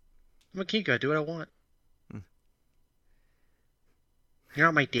 I'm a Kinku. I do what I want. You're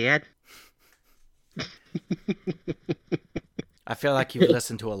not my dad. I feel like you've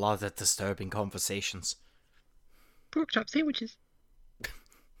listened to a lot of disturbing conversations. Pork chop sandwiches.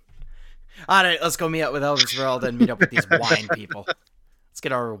 Alright, let's go meet up with Elvis Veralda and meet up with these wine people. Let's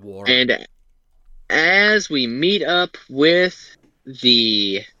get our reward. And as we meet up with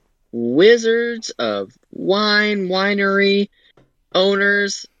the Wizards of Winery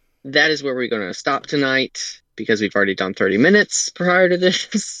owners, that is where we're going to stop tonight because we've already done 30 minutes prior to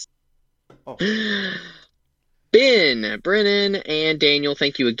this. Oh. Ben, Brennan, and Daniel,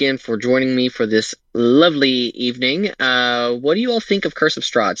 thank you again for joining me for this lovely evening. What do you all think of Curse of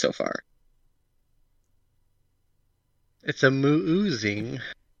Strahd so far? It's a oozing.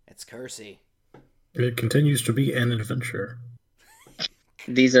 It's cursey. It continues to be an adventure.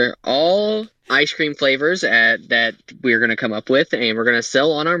 These are all ice cream flavors that we're going to come up with, and we're going to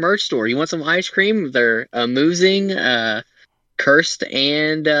sell on our merch store. You want some ice cream? They're amusing, cursed,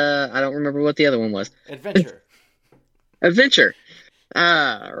 and I don't remember what the other one was. Adventure.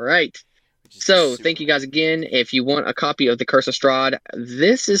 All right. So thank you guys again. If you want a copy of the Curse of Strahd,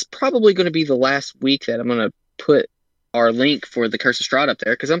 this is probably going to be the last week that I'm going to put our link for the Curse of Strahd up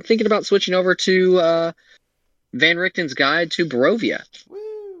there, because I'm thinking about switching over to Van Richten's Guide to Barovia.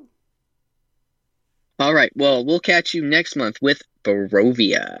 Woo! All right. Well, we'll catch you next month with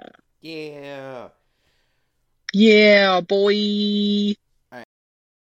Barovia. Yeah. Yeah, boy.